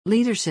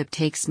Leadership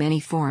takes many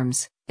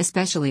forms,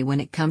 especially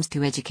when it comes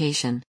to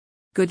education.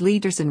 Good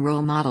leaders and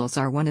role models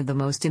are one of the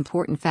most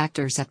important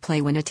factors at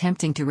play when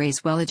attempting to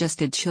raise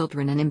well-adjusted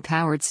children and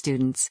empowered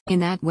students. In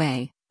that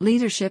way,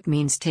 leadership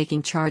means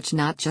taking charge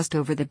not just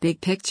over the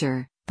big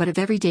picture, but of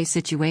everyday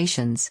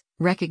situations,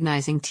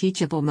 recognizing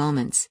teachable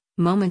moments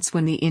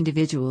when the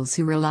individuals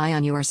who rely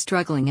on you are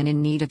struggling and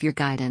in need of your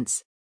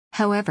guidance.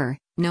 However,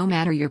 no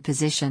matter your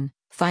position,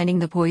 finding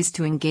the poise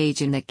to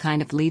engage in that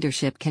kind of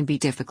leadership can be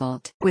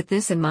difficult. With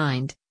this in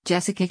mind,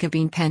 Jessica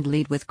Cabine penned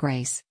Lead with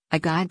Grace, a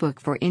guidebook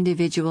for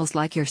individuals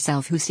like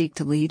yourself who seek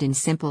to lead in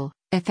simple,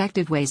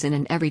 effective ways in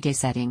an everyday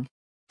setting.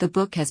 The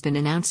book has been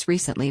announced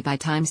recently by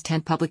Times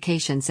 10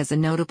 Publications as a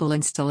notable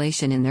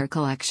installation in their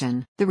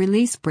collection. The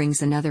release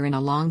brings another in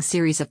a long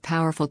series of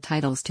powerful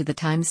titles to the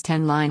Times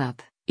 10 lineup,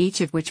 each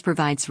of which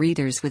provides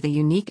readers with a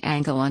unique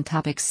angle on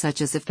topics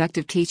such as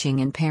effective teaching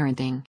and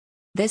parenting.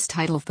 This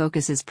title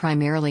focuses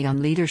primarily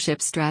on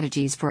leadership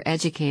strategies for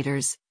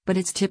educators, but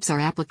its tips are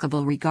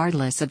applicable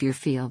regardless of your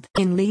field.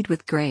 In Lead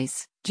with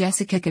Grace,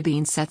 Jessica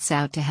Cabine sets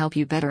out to help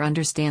you better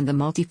understand the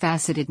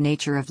multifaceted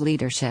nature of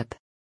leadership.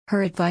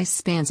 Her advice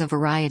spans a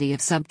variety of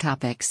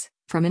subtopics,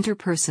 from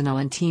interpersonal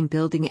and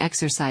team-building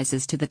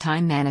exercises to the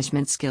time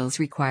management skills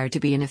required to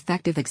be an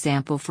effective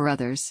example for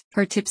others.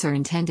 Her tips are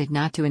intended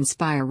not to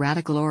inspire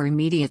radical or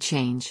immediate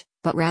change,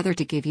 but rather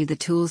to give you the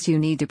tools you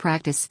need to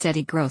practice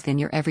steady growth in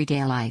your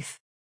everyday life.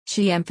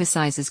 She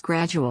emphasizes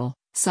gradual,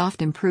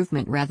 soft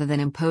improvement rather than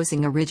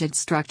imposing a rigid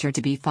structure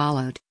to be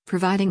followed,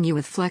 providing you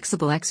with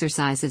flexible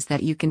exercises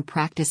that you can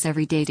practice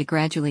every day to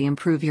gradually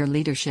improve your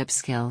leadership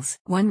skills.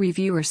 One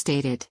reviewer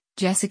stated,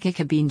 Jessica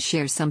Cabine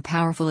shares some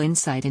powerful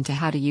insight into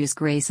how to use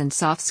grace and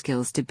soft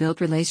skills to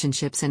build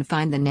relationships and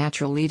find the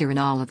natural leader in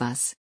all of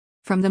us.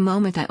 From the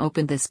moment I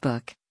opened this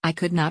book, I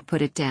could not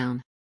put it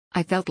down.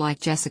 I felt like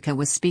Jessica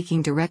was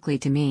speaking directly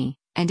to me,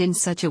 and in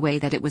such a way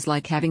that it was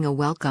like having a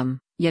welcome,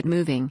 yet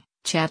moving,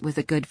 chat with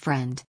a good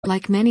friend.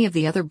 Like many of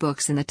the other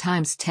books in the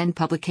Times 10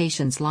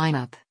 Publications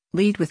lineup,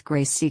 Lead with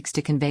Grace seeks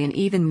to convey an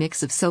even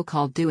mix of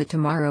so-called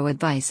do-it-tomorrow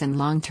advice and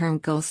long-term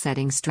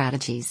goal-setting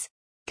strategies.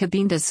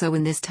 Cabine does so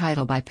in this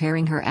title by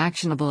pairing her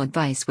actionable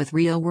advice with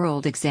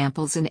real-world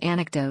examples and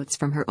anecdotes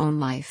from her own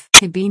life.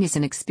 Cabine is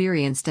an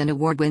experienced and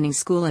award-winning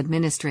school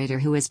administrator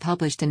who has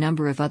published a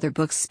number of other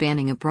books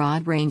spanning a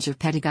broad range of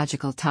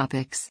pedagogical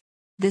topics.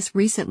 This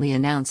recently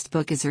announced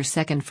book is her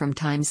second from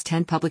Times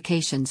 10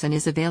 Publications and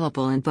is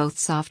available in both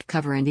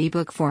softcover and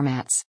ebook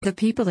formats. The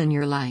people in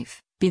your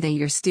life, be they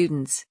your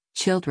students,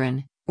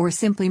 children, or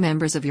simply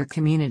members of your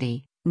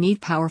community,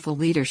 need powerful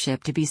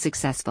leadership to be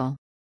successful.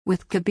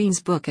 With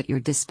Cabine's book at your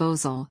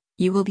disposal,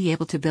 you will be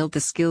able to build the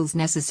skills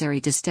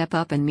necessary to step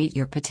up and meet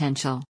your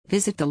potential.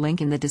 Visit the link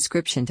in the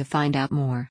description to find out more.